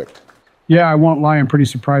perfect. Yeah, I won't lie, I'm pretty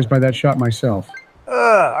surprised by that shot myself.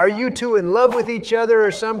 Are you two in love with each other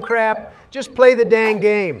or some crap? Just play the dang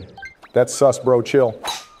game. That's sus, bro. Chill.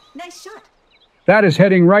 Nice shot. That is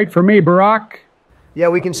heading right for me, Barack. Yeah,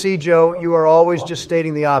 we can see, Joe, you are always just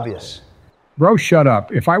stating the obvious. Bro, shut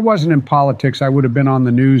up. If I wasn't in politics, I would have been on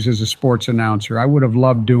the news as a sports announcer. I would have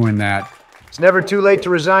loved doing that. It's never too late to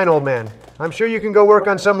resign, old man. I'm sure you can go work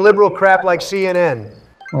on some liberal crap like CNN.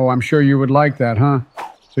 Oh, I'm sure you would like that, huh?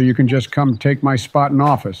 So you can just come take my spot in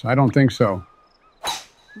office. I don't think so.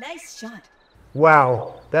 Nice shot.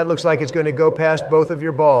 Wow, that looks like it's going to go past both of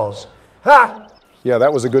your balls. Ha! Yeah,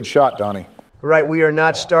 that was a good shot, Donnie. Right, we are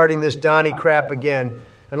not starting this Donnie crap again,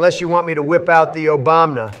 unless you want me to whip out the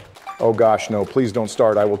Obama. Oh gosh, no, please don't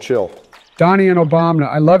start. I will chill. Donnie and Obama,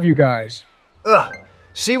 I love you guys. Ugh.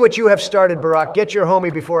 See what you have started, Barack. Get your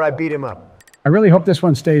homie before I beat him up. I really hope this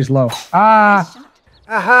one stays low. Ah!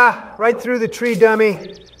 Aha! Right through the tree,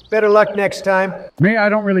 dummy. Better luck next time. Me, I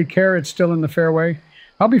don't really care. It's still in the fairway.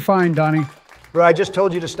 I'll be fine, Donnie. Bro, I just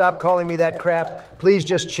told you to stop calling me that crap. Please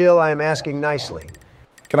just chill. I am asking nicely.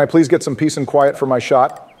 Can I please get some peace and quiet for my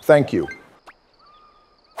shot? Thank you.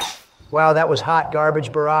 Wow, that was hot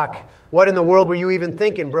garbage, Barack. What in the world were you even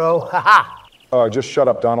thinking, bro? Ha-ha! Just shut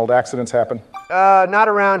up, Donald. Accidents happen. Not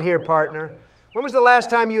around here, partner. When was the last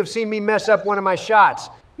time you have seen me mess up one of my shots?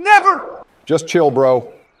 Never! Just chill,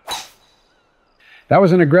 bro. That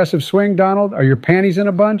was an aggressive swing, Donald. Are your panties in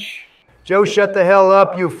a bunch? Joe, shut the hell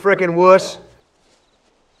up, you frickin' wuss.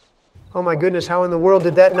 Oh my goodness, how in the world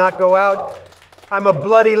did that not go out? I'm a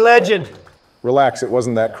bloody legend. Relax, it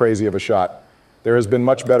wasn't that crazy of a shot. There has been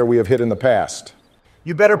much better we have hit in the past.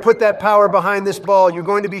 You better put that power behind this ball. You're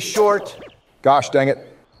going to be short. Gosh dang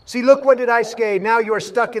it. See, look, what did I say? Now you are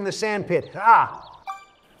stuck in the sandpit. Ah!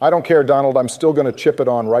 I don't care, Donald. I'm still going to chip it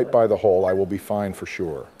on right by the hole. I will be fine for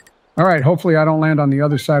sure. All right, hopefully I don't land on the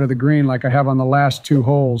other side of the green like I have on the last two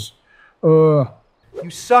holes. You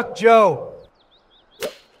suck, Joe.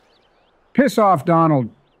 Piss off, Donald.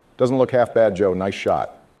 Doesn't look half bad, Joe. Nice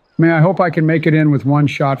shot. Man, I hope I can make it in with one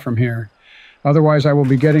shot from here. Otherwise, I will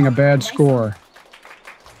be getting a bad score.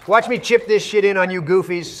 Watch me chip this shit in on you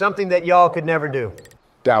goofies, something that y'all could never do.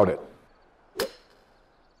 Doubt it.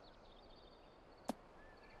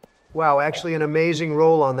 Wow, actually an amazing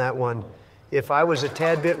roll on that one. If I was a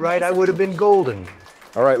tad bit right, I would have been golden.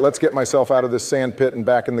 All right, let's get myself out of this sand pit and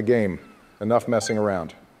back in the game. Enough messing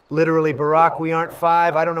around. Literally, Barack, we aren't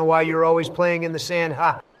five. I don't know why you're always playing in the sand.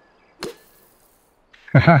 Ha!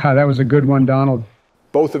 That was a good one, Donald.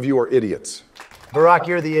 Both of you are idiots. Barack,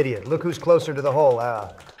 you're the idiot. Look who's closer to the hole.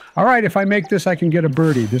 All right, if I make this, I can get a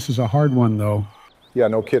birdie. This is a hard one, though. Yeah,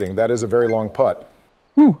 no kidding. That is a very long putt.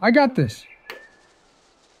 Whew, I got this.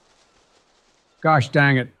 Gosh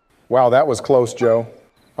dang it. Wow, that was close, Joe.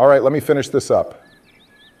 All right, let me finish this up.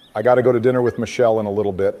 I got to go to dinner with Michelle in a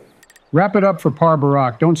little bit. Wrap it up for par,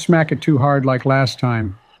 Barack. Don't smack it too hard like last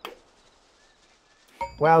time.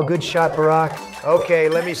 Wow, good shot, Barack. Okay,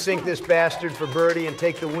 let me sink this bastard for birdie and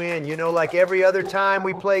take the win. You know, like every other time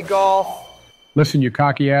we play golf. Listen, you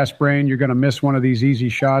cocky ass brain, you're going to miss one of these easy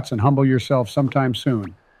shots and humble yourself sometime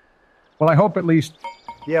soon. Well, I hope at least...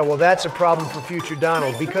 Yeah, well, that's a problem for future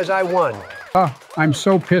Donald, because I won. I'm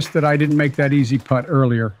so pissed that I didn't make that easy putt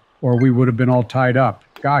earlier, or we would have been all tied up.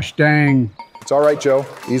 Gosh dang. It's all right, Joe.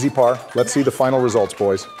 Easy par. Let's see the final results,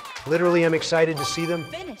 boys. Literally, I'm excited to see them.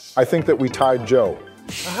 Finish. I think that we tied Joe.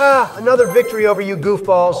 Aha! Another victory over you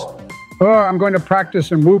goofballs. I'm going to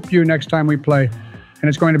practice and whoop you next time we play, and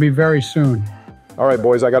it's going to be very soon. All right,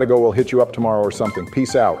 boys, I gotta go. We'll hit you up tomorrow or something.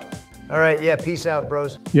 Peace out. All right, yeah, peace out,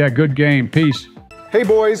 bros. Yeah, good game. Peace. Hey,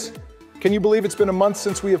 boys. Can you believe it's been a month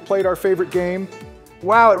since we have played our favorite game?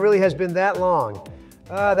 Wow, it really has been that long.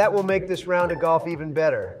 That will make this round of golf even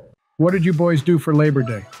better. What did you boys do for Labor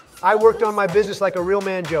Day? I worked on my business like a real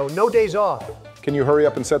man, Joe. No days off. Can you hurry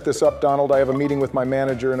up and set this up, Donald? I have a meeting with my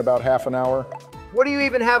manager in about half an hour. What do you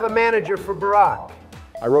even have a manager for Barack?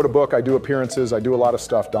 I wrote a book, I do appearances, I do a lot of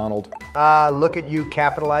stuff, Donald. Look at you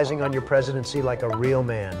capitalizing on your presidency like a real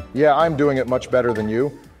man. Yeah, I'm doing it much better than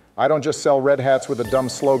you. I don't just sell red hats with a dumb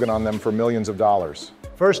slogan on them for millions of dollars.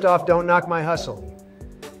 First off, don't knock my hustle.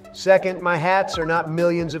 Second, my hats are not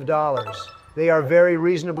millions of dollars. They are very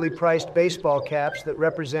reasonably priced baseball caps that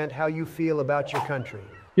represent how you feel about your country.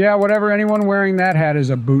 Yeah, whatever. Anyone wearing that hat is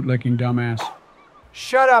a bootlicking dumbass.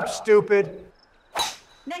 Shut up, stupid.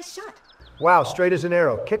 Nice shot. Wow, straight as an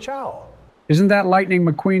arrow. Ka-chow. Isn't that Lightning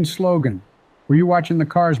McQueen's slogan? Were you watching the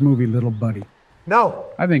Cars movie, little buddy? No.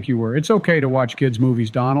 I think you were. It's okay to watch kids' movies,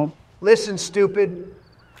 Donald. Listen, stupid.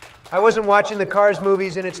 I wasn't watching the Cars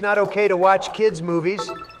movies, and it's not okay to watch kids' movies.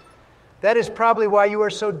 That is probably why you are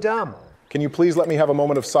so dumb. Can you please let me have a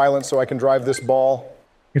moment of silence so I can drive this ball?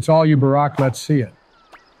 It's all you, Barack. Let's see it.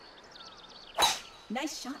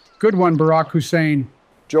 Nice shot. Good one, Barack Hussein.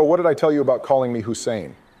 Joe, what did I tell you about calling me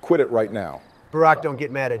Hussein? Quit it right now. Barack, don't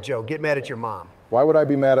get mad at Joe. Get mad at your mom. Why would I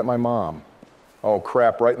be mad at my mom? Oh,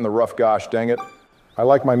 crap, right in the rough, gosh dang it. I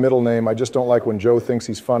like my middle name, I just don't like when Joe thinks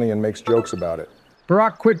he's funny and makes jokes about it.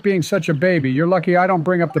 Barack, quit being such a baby. You're lucky I don't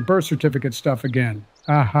bring up the birth certificate stuff again.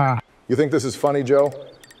 Aha. You think this is funny, Joe?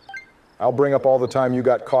 I'll bring up all the time you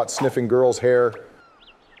got caught sniffing girls' hair.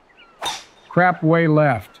 Crap way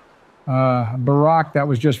left. Barack, that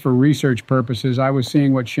was just for research purposes. I was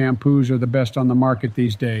seeing what shampoos are the best on the market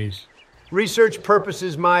these days. Research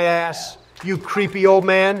purposes, my ass. You creepy old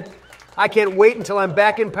man. I can't wait until I'm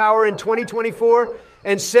back in power in 2024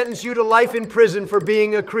 and sentence you to life in prison for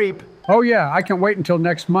being a creep. Oh yeah, I can wait until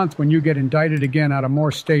next month when you get indicted again out of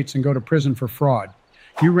more states and go to prison for fraud.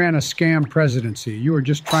 You ran a scam presidency. You were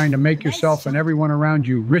just trying to make yourself and everyone around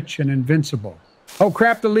you rich and invincible. Oh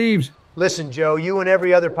crap, the leaves. Listen, Joe, you and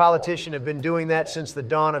every other politician have been doing that since the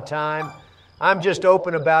dawn of time. I'm just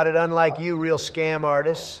open about it, unlike you real scam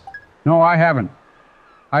artists. No, I haven't.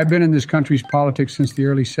 I've been in this country's politics since the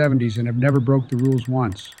early 70s and have never broke the rules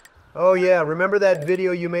once. Oh yeah, remember that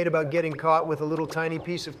video you made about getting caught with a little tiny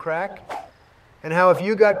piece of crack? And how if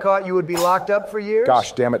you got caught, you would be locked up for years?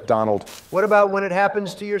 Gosh damn it, Donald. What about when it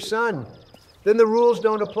happens to your son? Then the rules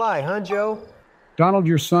don't apply, huh, Joe? Donald,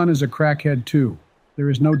 your son is a crackhead too. There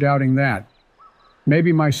is no doubting that.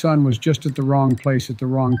 Maybe my son was just at the wrong place at the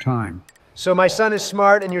wrong time. So my son is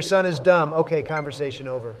smart and your son is dumb. Okay, conversation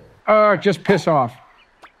over. Just piss off.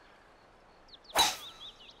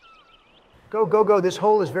 Go, go, go. This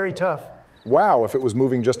hole is very tough. Wow, if it was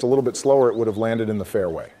moving just a little bit slower, it would have landed in the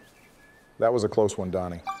fairway. That was a close one,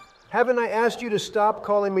 Donnie. Haven't I asked you to stop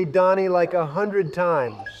calling me Donnie like 100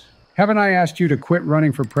 times? Haven't I asked you to quit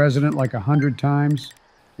running for president like 100 times?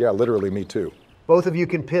 Yeah, literally, me too. Both of you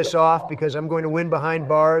can piss off because I'm going to win behind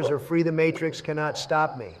bars or Free the Matrix cannot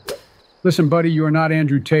stop me. Listen, buddy, you are not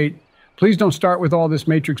Andrew Tate. Please don't start with all this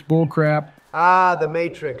Matrix bullcrap. Ah, the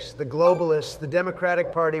Matrix, the globalists, the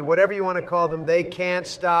Democratic Party, whatever you want to call them, they can't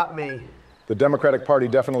stop me. The Democratic Party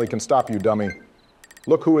definitely can stop you, dummy.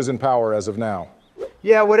 Look who is in power as of now.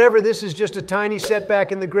 Yeah, whatever, this is just a tiny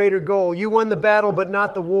setback in the greater goal. You won the battle, but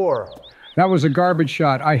not the war. That was a garbage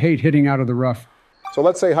shot. I hate hitting out of the rough. So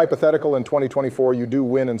let's say hypothetical in 2024, you do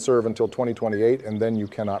win and serve until 2028, and then you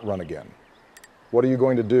cannot run again. What are you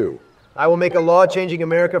going to do? I will make a law changing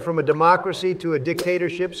America from a democracy to a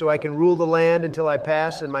dictatorship so I can rule the land until I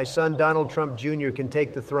pass and my son Donald Trump Jr. can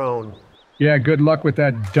take the throne. Yeah, good luck with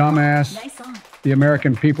that, dumbass. Nice on. The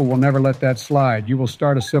American people will never let that slide. You will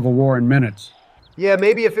start a civil war in minutes. Yeah,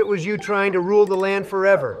 maybe if it was you trying to rule the land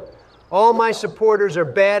forever. All my supporters are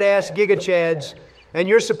badass gigachads, and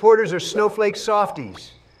your supporters are snowflake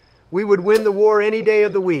softies. We would win the war any day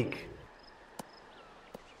of the week.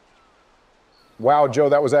 Wow, Joe,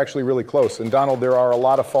 that was actually really close. And Donald, there are a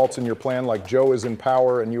lot of faults in your plan, like Joe is in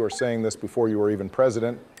power, and you are saying this before you were even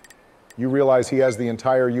president. You realize he has the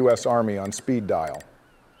entire U.S. Army on speed dial.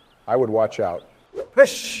 I would watch out.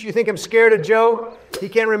 Hush, you think I'm scared of Joe? He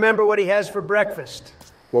can't remember what he has for breakfast.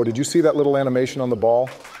 Whoa, did you see that little animation on the ball?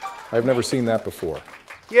 I've never seen that before.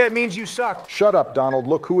 Yeah, it means you suck. Shut up, Donald.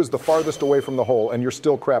 Look who is the farthest away from the hole, and you're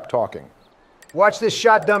still crap talking. Watch this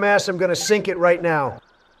shot, dumbass. I'm gonna sink it right now.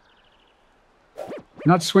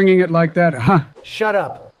 Not swinging it like that, huh? Shut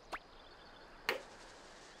up.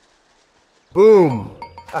 Boom.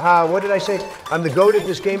 Aha, what did I say? I'm the GOAT at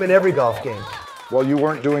this game and every golf game. Well, you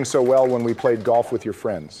weren't doing so well when we played golf with your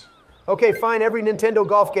friends. Okay, fine, every Nintendo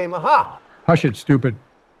golf game. Aha! Hush it, stupid.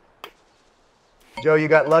 Joe, you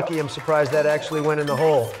got lucky. I'm surprised that actually went in the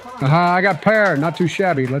hole. Aha, I got pair. Not too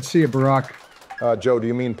shabby. Let's see it, Barack. Joe, do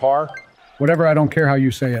you mean par? Whatever, I don't care how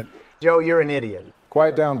you say it. Joe, you're an idiot.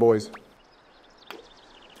 Quiet down, boys.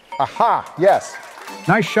 Aha, yes.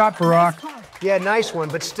 Nice shot, Barack. Yeah, nice one,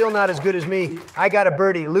 but still not as good as me. I got a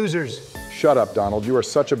birdie. Losers. Shut up, Donald. You are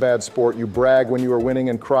such a bad sport. You brag when you are winning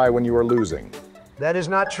and cry when you are losing. That is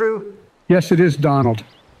not true. Yes, it is, Donald.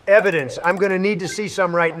 Evidence. I'm gonna need to see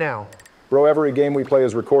some right now. Bro, every game we play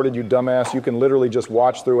is recorded, you dumbass. You can literally just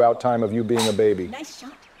watch throughout time of you being a baby. Nice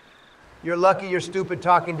shot. You're lucky your stupid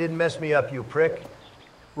talking didn't mess me up, you prick.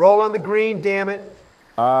 Roll on the green, damn it.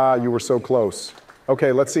 Ah, you were so close.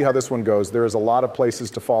 Okay, let's see how this one goes. There is a lot of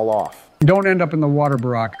places to fall off. Don't end up in the water,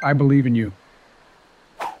 Barack. I believe in you.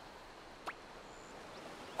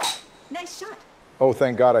 Nice shot. Oh,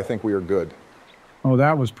 thank God, I think we are good. Oh,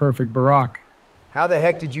 that was perfect, Barack. How the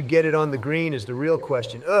heck did you get it on the green is the real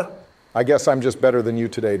question. I guess I'm just better than you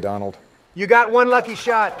today, Donald. You got one lucky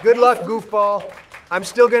shot. Good luck, goofball. I'm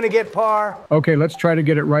still gonna get par. Okay, let's try to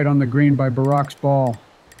get it right on the green by Barack's ball.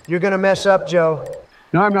 You're gonna mess up, Joe.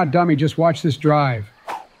 No, I'm not dummy. Just watch this drive.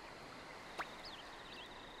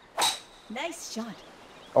 Nice shot.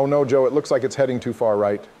 Oh no, Joe, it looks like it's heading too far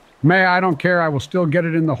right. I don't care. I will still get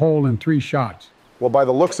it in the hole in 3 shots. Well, by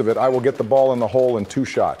the looks of it, I will get the ball in the hole in 2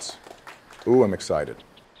 shots. Ooh, I'm excited.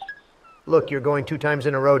 Look, you're going 2 times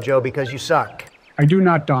in a row, Joe, because you suck. I do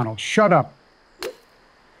not, Donald. Shut up.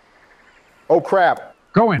 Oh, crap.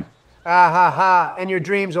 Go in. Ah ha ha. And your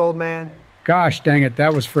dreams, old man. Gosh dang it,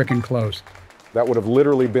 that was frickin' close. That would have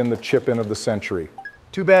literally been the chip-in of the century.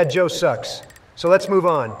 Too bad Joe sucks. So let's move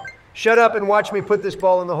on. Shut up and watch me put this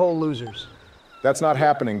ball in the hole, losers. That's not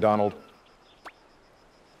happening, Donald.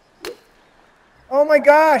 Oh my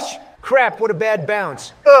gosh! Crap, what a bad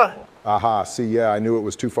bounce. Ugh! Aha, see, yeah, I knew it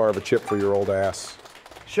was too far of a chip for your old ass.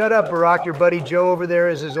 Shut up, Barack. Your buddy Joe over there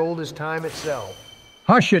is as old as time itself.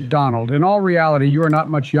 Hush it, Donald. In all reality, you are not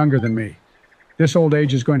much younger than me. This old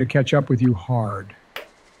age is going to catch up with you hard.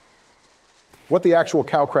 What the actual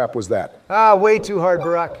cow crap was that? Ah, way too hard,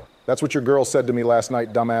 Barack. That's what your girl said to me last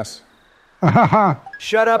night, dumbass.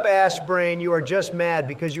 Shut up, ass brain. You are just mad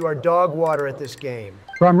because you are dog water at this game.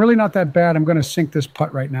 Bro, I'm really not that bad. I'm going to sink this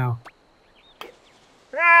putt right now.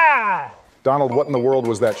 Ah! Donald, what in the world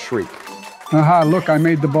was that shriek? Aha, look, I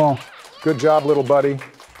made the ball. Good job, little buddy.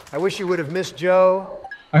 I wish you would have missed Joe.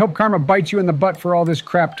 I hope karma bites you in the butt for all this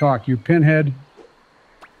crap talk, you pinhead.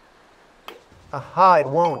 Aha, it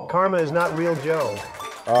won't. Karma is not real Joe.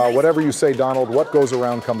 Whatever you say, Donald, what goes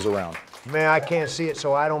around comes around. Man, I can't see it,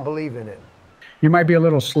 so I don't believe in it. You might be a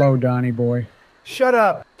little slow, Donnie boy. Shut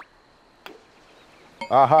up.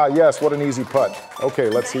 Aha, yes, what an easy putt. Okay,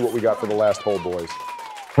 let's see what we got for the last hole, boys.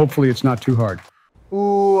 Hopefully it's not too hard.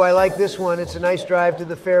 Ooh, I like this one. It's a nice drive to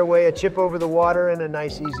the fairway, a chip over the water, and a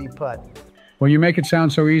nice easy putt. Well, you make it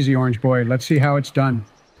sound so easy, Orange Boy. Let's see how it's done.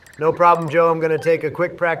 No problem, Joe. I'm going to take a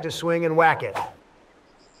quick practice swing and whack it.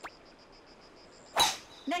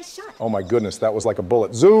 Nice shot. Oh my goodness, that was like a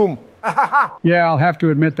bullet. Zoom! Yeah, I'll have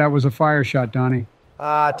to admit that was a fire shot, Donnie.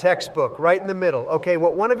 Textbook, right in the middle. Okay,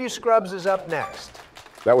 well, one of you scrubs is up next.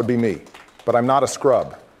 That would be me. But I'm not a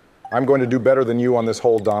scrub. I'm going to do better than you on this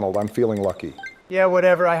hole, Donald. I'm feeling lucky. Yeah,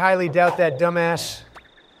 whatever. I highly doubt that, dumbass.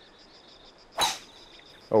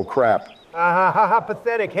 Oh, crap.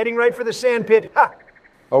 Pathetic. Heading right for the sand pit. Ha!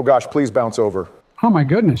 Oh, gosh, please bounce over. Oh, my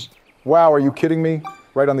goodness. Wow, are you kidding me?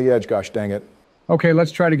 Right on the edge, gosh dang it. Okay,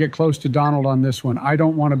 let's try to get close to Donald on this one. I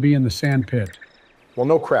don't want to be in the sand pit. Well,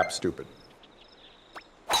 no crap, stupid.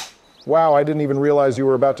 Wow, I didn't even realize you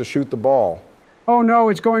were about to shoot the ball. Oh, no,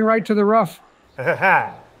 it's going right to the rough.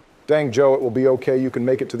 Dang, Joe, it will be okay. You can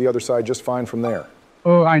make it to the other side just fine from there.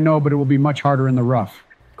 Oh, I know, but it will be much harder in the rough.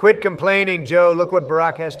 Quit complaining, Joe. Look what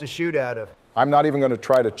Barack has to shoot out of. I'm not even going to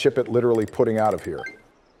try to chip it literally putting out of here.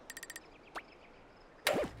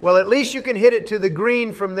 Well, at least you can hit it to the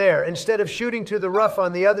green from there, instead of shooting to the rough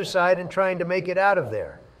on the other side and trying to make it out of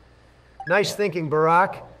there. Nice thinking,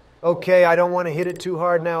 Barack. Okay, I don't want to hit it too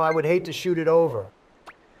hard now. I would hate to shoot it over.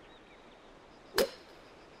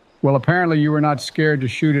 Well, apparently you were not scared to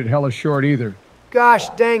shoot it hella short either. Gosh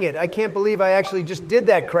dang it. I can't believe I actually just did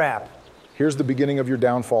that crap. Here's the beginning of your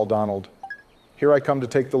downfall, Donald. Here I come to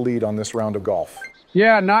take the lead on this round of golf.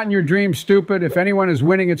 Yeah, not in your dreams, stupid. If anyone is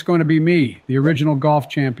winning, it's going to be me, the original golf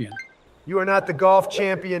champion. You are not the golf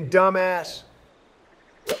champion, dumbass.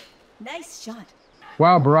 Nice shot.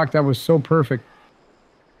 Wow, Barack, that was so perfect.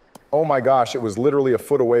 Oh my gosh, it was literally a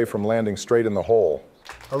foot away from landing straight in the hole.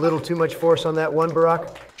 A little too much force on that one,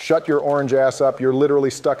 Barack? Shut your orange ass up. You're literally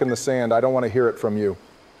stuck in the sand. I don't want to hear it from you.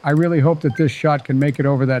 I really hope that this shot can make it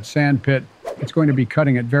over that sand pit. It's going to be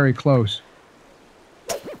cutting it very close.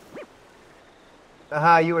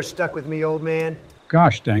 Aha, you are stuck with me, old man.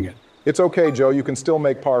 Gosh dang it. It's okay, Joe. You can still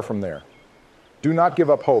make par from there. Do not give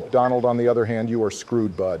up hope. Donald, on the other hand, you are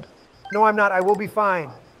screwed, bud. No, I'm not. I will be fine.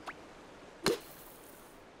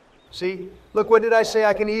 See? Look, what did I say?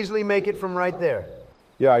 I can easily make it from right there.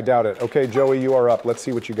 Yeah, I doubt it. Okay, Joey, you are up. Let's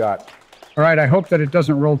see what you got. All right, I hope that it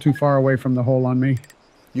doesn't roll too far away from the hole on me.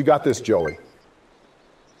 You got this, Joey.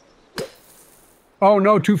 Oh,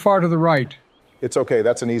 no, too far to the right. It's okay.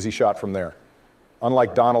 That's an easy shot from there.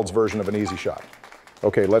 Unlike Donald's version of an easy shot.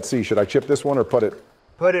 Okay, let's see. Should I chip this one or put it?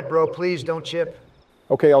 Put it, bro. Please don't chip.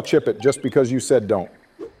 Okay, I'll chip it just because you said don't.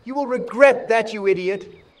 You will regret that, you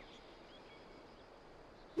idiot.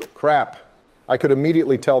 Crap. I could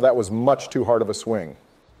immediately tell that was much too hard of a swing.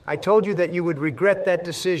 I told you that you would regret that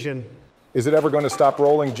decision. Is it ever going to stop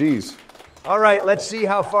rolling? Geez. All right, let's see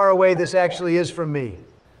how far away this actually is from me.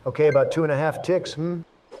 Okay, about 2.5 ticks,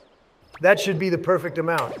 That should be the perfect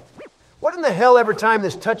amount. What in the hell every time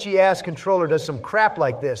this touchy-ass controller does some crap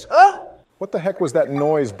like this? What the heck was that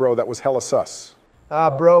noise, bro? That was hella sus.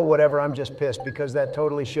 Bro, whatever, I'm just pissed because that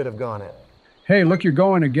totally should have gone it. Hey, look, you're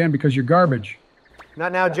going again because you're garbage.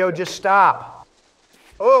 Not now, Joe, just stop.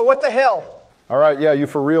 Oh, what the hell? All right, yeah, you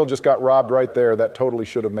for real just got robbed right there. That totally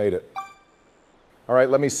should have made it. All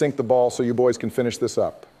right, let me sink the ball so you boys can finish this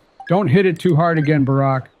up. Don't hit it too hard again,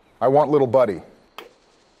 Barack. I want little buddy.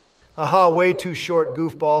 Aha, way too short,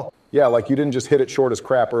 goofball. Yeah, like you didn't just hit it short as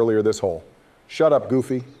crap earlier this hole. Shut up,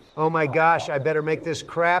 Goofy. Oh my gosh, I better make this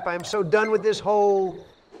crap. I'm so done with this whole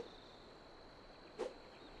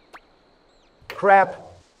crap.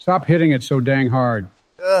 Stop hitting it so dang hard.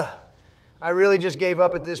 I really just gave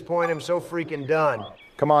up at this point. I'm so freaking done.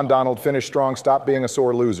 Come on, Donald, finish strong. Stop being a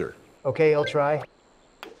sore loser. Okay, I'll try.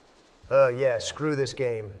 Yeah, screw this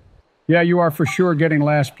game. Yeah, you are for sure getting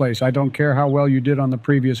last place. I don't care how well you did on the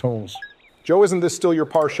previous holes. Joe, isn't this still your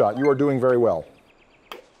par shot? You are doing very well.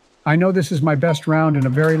 I know this is my best round in a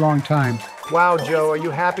very long time. Wow, Joe, are you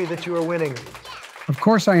happy that you are winning? Of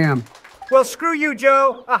course I am. Well, screw you,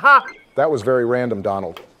 Joe. Aha! That was very random,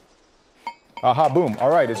 Donald. Aha, boom. All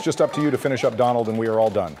right, it's just up to you to finish up Donald, and we are all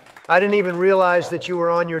done. I didn't even realize that you were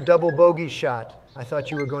on your double bogey shot. I thought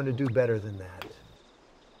you were going to do better than that.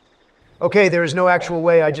 Okay, there is no actual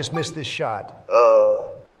way I just missed this shot.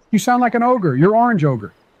 You sound like an ogre. You're orange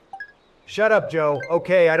ogre. Shut up, Joe.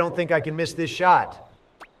 Okay, I don't think I can miss this shot.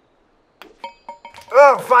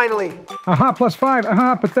 Oh, finally! Aha, +5.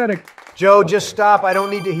 Aha, pathetic. Joe, just stop. I don't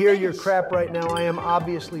need to hear your crap right now. I am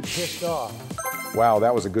obviously pissed off. Wow,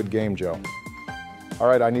 that was a good game, Joe. All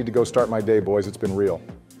right, I need to go start my day, boys. It's been real.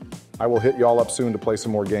 I will hit y'all up soon to play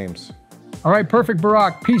some more games. All right, perfect,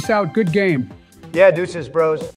 Barack. Peace out. Good game. Yeah, deuces, bros.